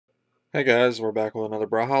Hey guys, we're back with another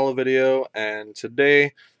Brawlhalla video, and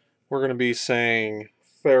today we're going to be saying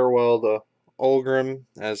farewell to Ulgrim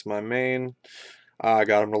as my main. I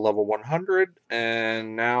got him to level 100,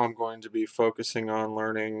 and now I'm going to be focusing on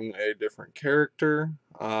learning a different character.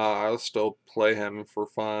 I'll still play him for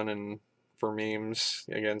fun and for memes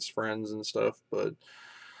against friends and stuff, but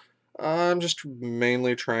I'm just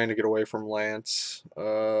mainly trying to get away from Lance.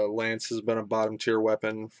 Lance has been a bottom tier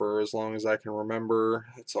weapon for as long as I can remember.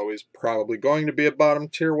 It's always probably going to be a bottom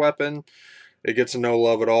tier weapon. It gets no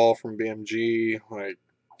love at all from BMG. Like,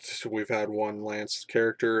 we've had one Lance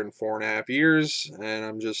character in 4.5 years, and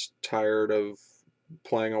I'm just tired of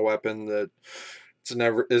playing a weapon that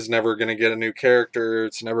is never going to get a new character.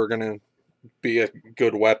 It's never going to be a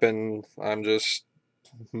good weapon. I'm just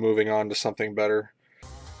moving on to something better.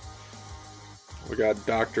 We got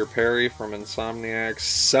Dr. Perry from Insomniac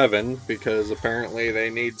 7, because apparently they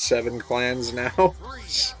need 7 clans now.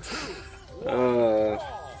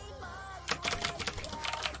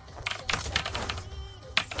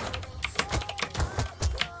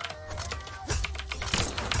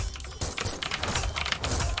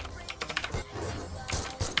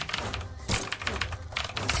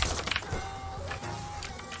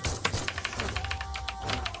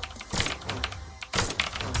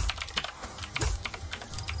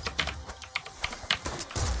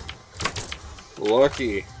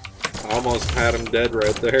 Lucky. Almost had him dead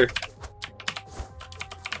right there.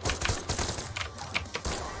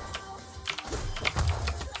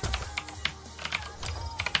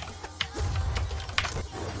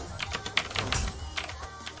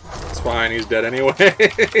 It's fine, he's dead anyway.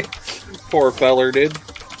 Poor feller did.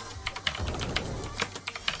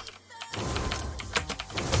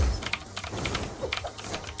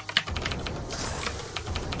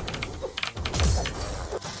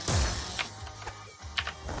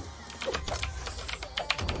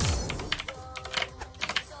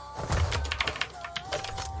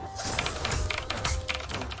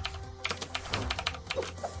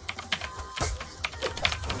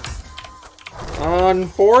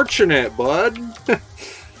 Unfortunate, bud.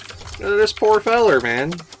 This poor feller,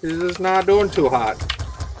 man. He's just not doing too hot.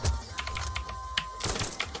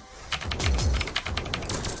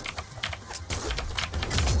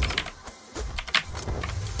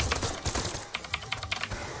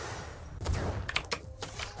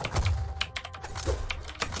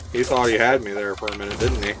 He thought he had me there for a minute,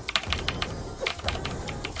 didn't he?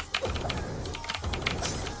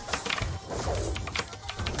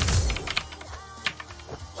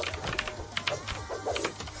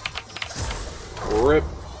 Rip.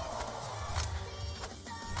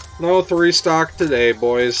 No 3-stock today,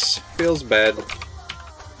 boys. Feels bad.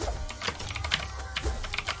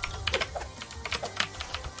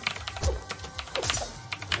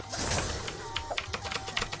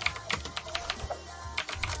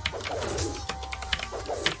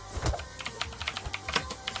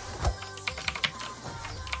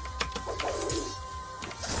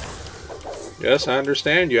 Yes, I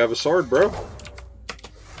understand. You have a sword, bro.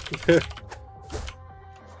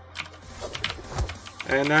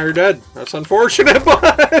 And now you're dead. That's unfortunate,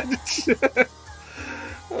 but...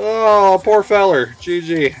 Oh, poor feller.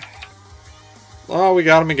 GG. Oh, we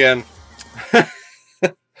got him again.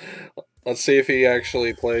 Let's see if he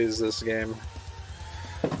actually plays this game.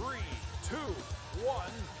 3, 2,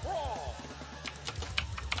 1, brawl!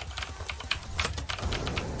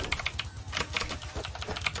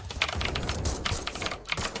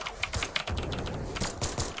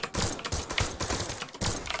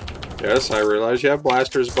 Yes, I realize you have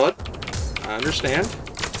blasters, bud. I understand.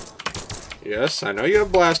 Yes, I know you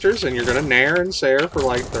have blasters, and you're gonna nair and sare for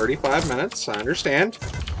like 35 minutes. I understand.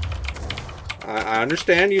 I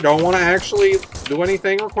understand you don't want to actually do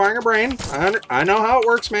anything requiring a brain. I know how it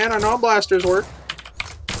works, man. I know how blasters work.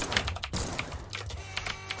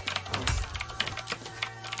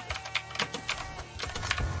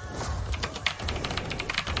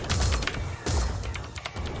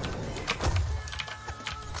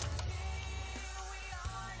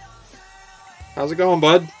 How's it going,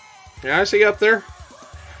 bud? Yeah, I see you up there.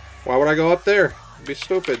 Why would I go up there? It'd be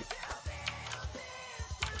stupid.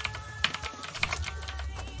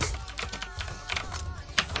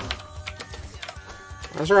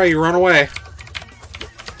 That's right, you run away.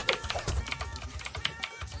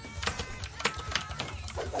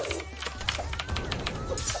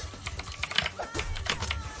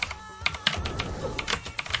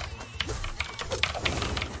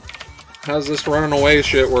 How's this running away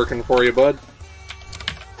shit working for you, bud?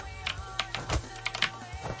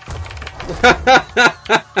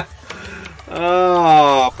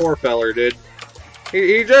 Oh, poor feller, dude.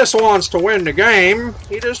 He just wants to win the game.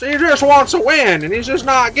 He just wants to win, and he's just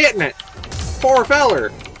not getting it. Poor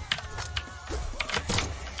feller.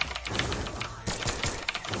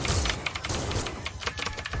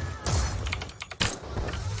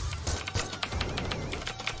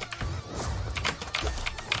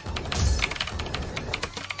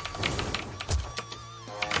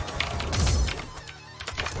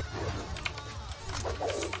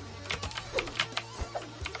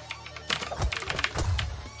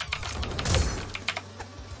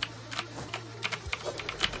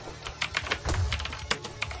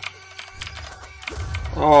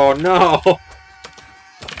 Oh no!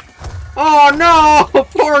 Oh no!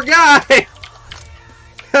 Poor guy!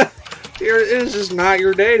 This is not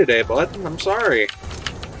your day today, bud. I'm sorry.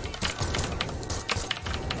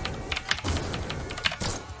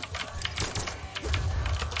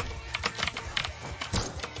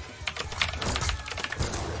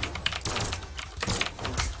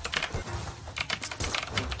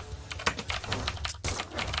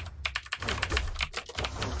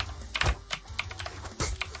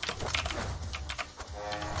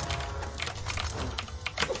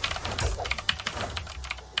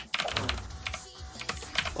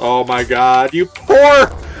 Oh my god, you poor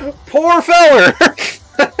feller!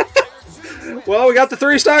 Well, we got the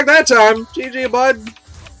 3-stock that time. GG, bud.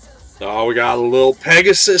 Oh, we got a little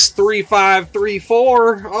Pegasus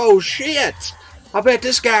 3534. Oh, shit. I bet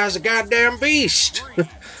this guy's a goddamn beast.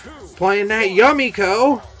 Playing that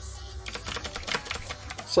Yumiko.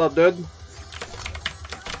 What's up, dude?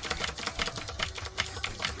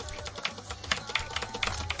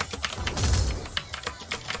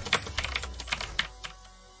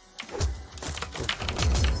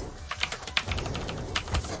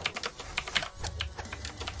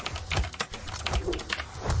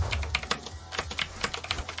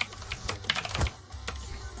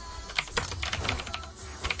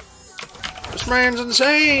 This man's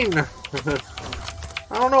insane! I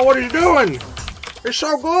don't know what he's doing! He's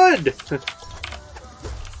so good!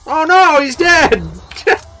 Oh no, he's dead!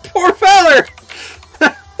 Poor feller!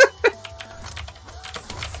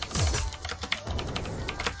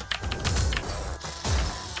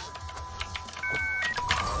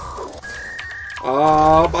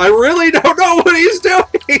 I really don't know what he's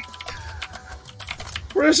doing!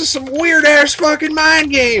 This is some weird-ass fucking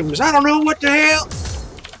mind games! I don't know what the hell!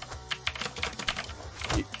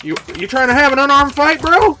 You trying to have an unarmed fight,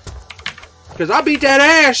 bro? Because I beat that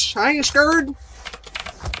ass. I ain't scared.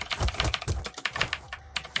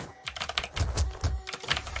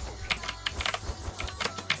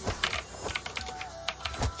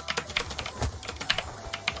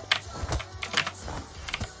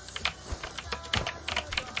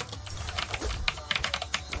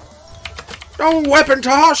 Don't weapon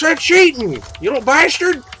toss. That's cheating. You little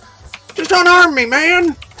bastard. Just unarm me,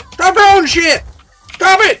 man. Stop throwing shit.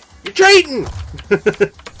 Stop it! You're cheating!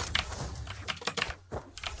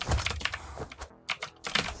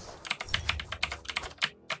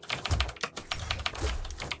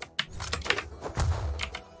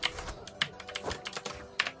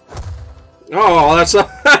 Oh, that's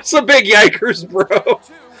a big yikers, bro.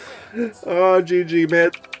 Oh, GG, man.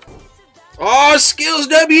 Oh,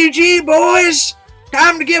 SkillzWG, boys!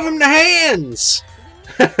 Time to give him the hands!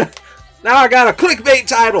 Now I got a clickbait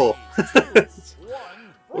title!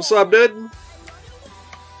 What's up, dude?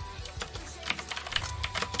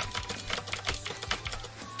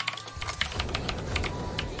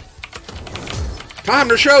 Time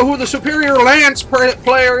to show who the superior Lance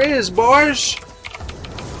player is, boys!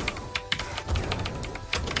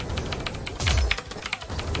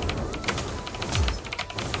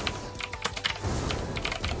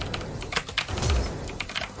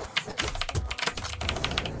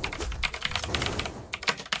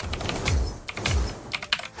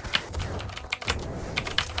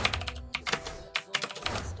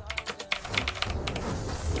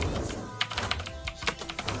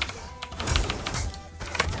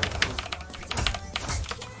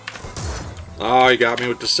 Oh, he got me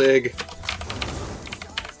with the SIG.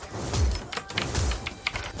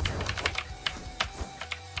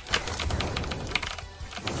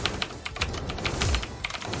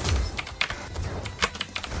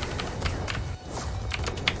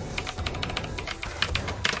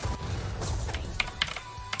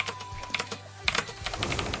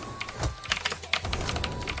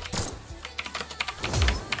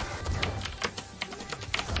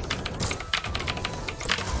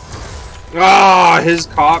 Ah, oh, his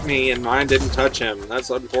caught me and mine didn't touch him. That's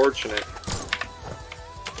unfortunate.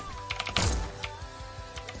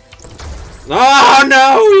 Oh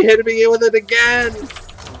no, he hit me with it again.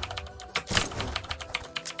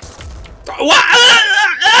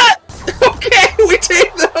 What? Okay, we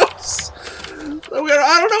take those.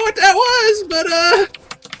 I don't know what that was, but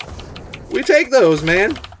we take those,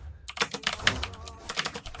 man.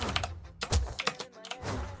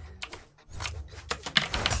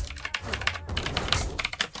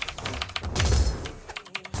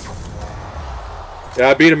 Yeah,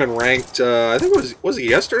 I beat him in ranked. I think it was it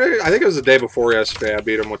yesterday? I think it was the day before yesterday. I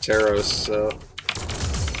beat him with Taros. So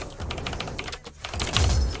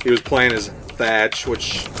he was playing his Thatch,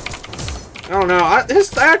 which I don't know. His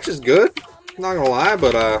Thatch is good. I'm not gonna lie,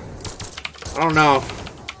 but I don't know.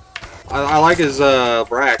 I like his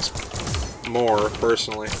Brax more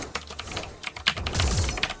personally.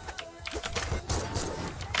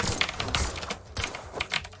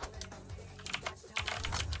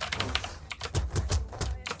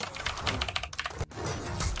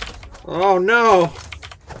 Oh no!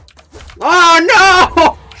 Oh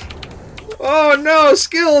no! Oh no,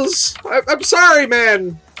 Skills! I'm sorry,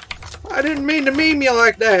 man! I didn't mean to meme you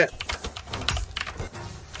like that.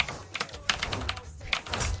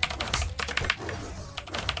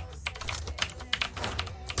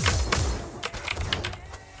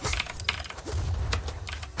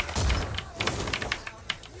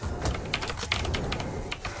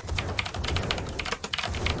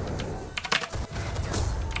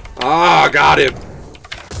 Ah, got him.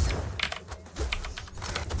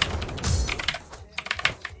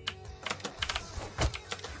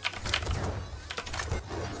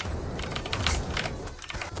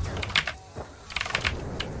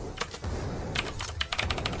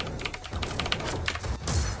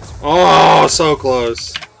 Oh, so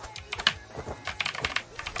close.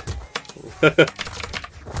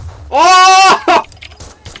 Oh!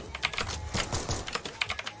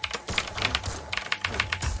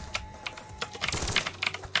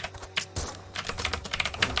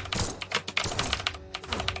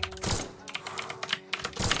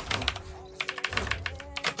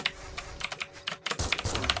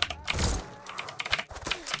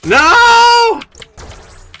 No!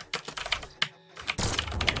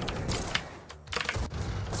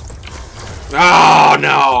 Oh,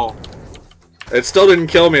 no! It still didn't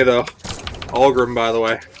kill me, though. Ulgrim, by the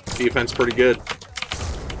way. Defense pretty good.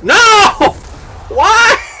 No!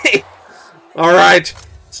 Why? Alright.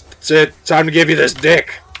 That's it. Time to give you this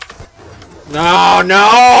dick. No,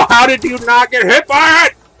 no! How did you not get hit by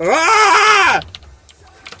it? Ah!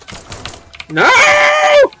 No!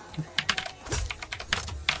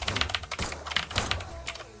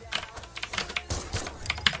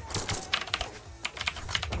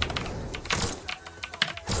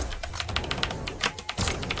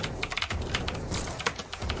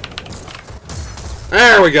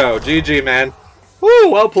 There we go. GG, man.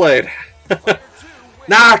 Woo, well played.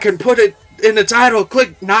 Now I can put it in the title.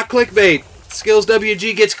 Not clickbait.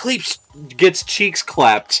 SkillzWG gets cheeks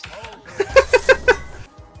clapped.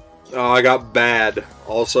 Oh, I got bad.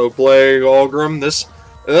 Also playing Ulgrim. This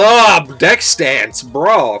deck stance,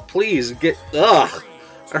 bro. Please get it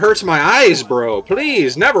hurts my eyes, bro.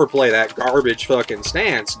 Please never play that garbage fucking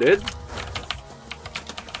stance, dude.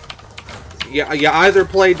 Yeah, you either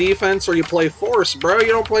play defense or you play force, bro. You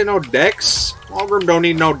don't play no decks. Ulgrim don't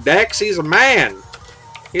need no decks. He's a man.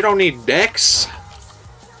 He don't need decks.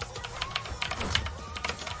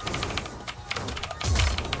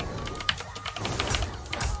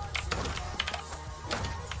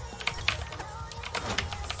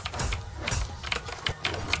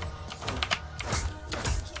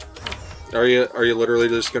 Are you literally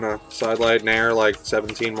just gonna sidelight Nair like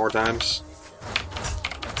 17 more times?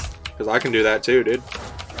 Because I can do that too, dude.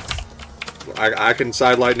 I can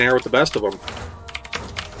sidelight Nair with the best of them.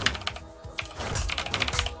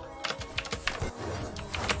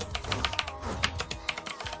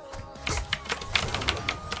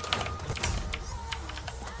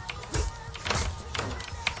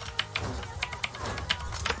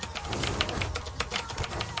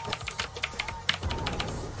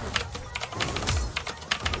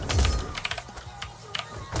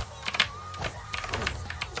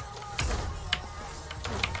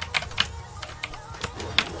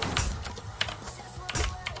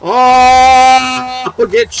 Oh,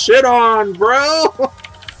 get shit on, bro.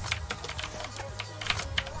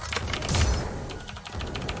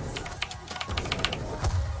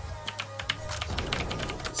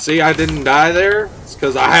 See, I didn't die there. It's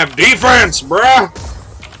because I have defense, bruh.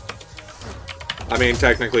 I mean,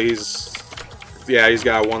 technically, he's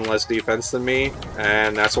got one less defense than me,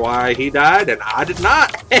 and that's why he died, and I did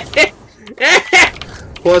not.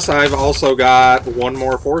 Plus, I've also got one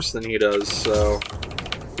more force than he does, so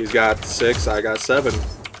he's got 6, I got 7.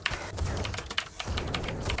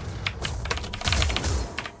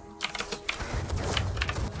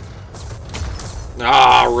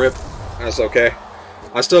 Rip. That's okay.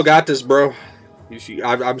 I still got this, bro.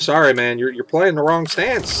 I'm sorry, man. You're playing the wrong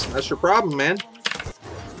stance. That's your problem, man.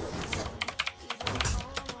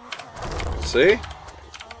 See?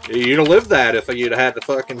 You'd have lived that if you'd have had the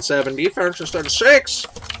fucking 7 defense instead of 6.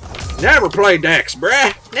 Never play Dex,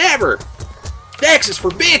 bruh. Never. Dex is for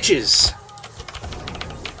bitches.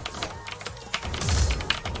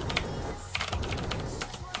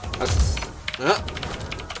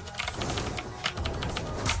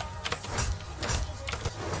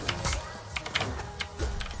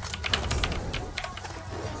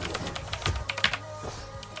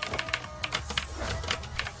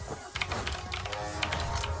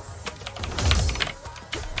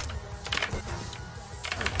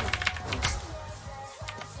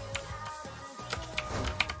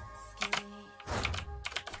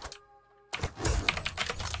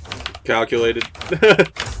 Calculated.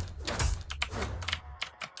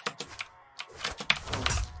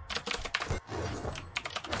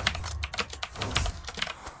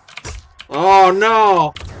 Oh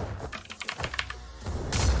no!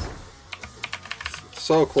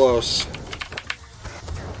 So close.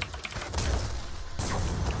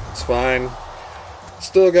 It's fine.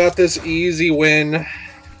 Still got this easy win.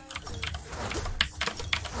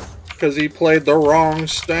 Because he played the wrong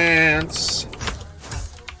stance.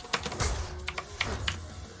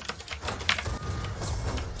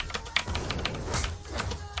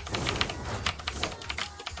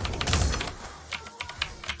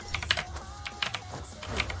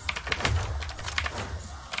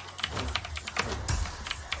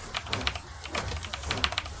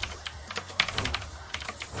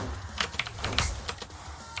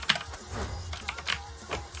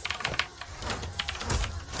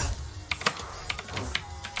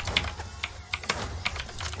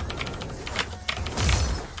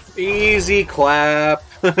 Easy clap.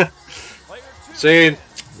 See,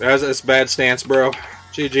 that's bad stance, bro.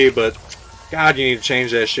 GG, but God, you need to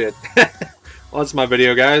change that shit. Well, that's my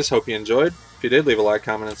video, guys. Hope you enjoyed. If you did, leave a like,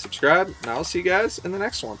 comment, and subscribe. And I'll see you guys in the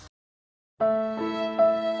next one.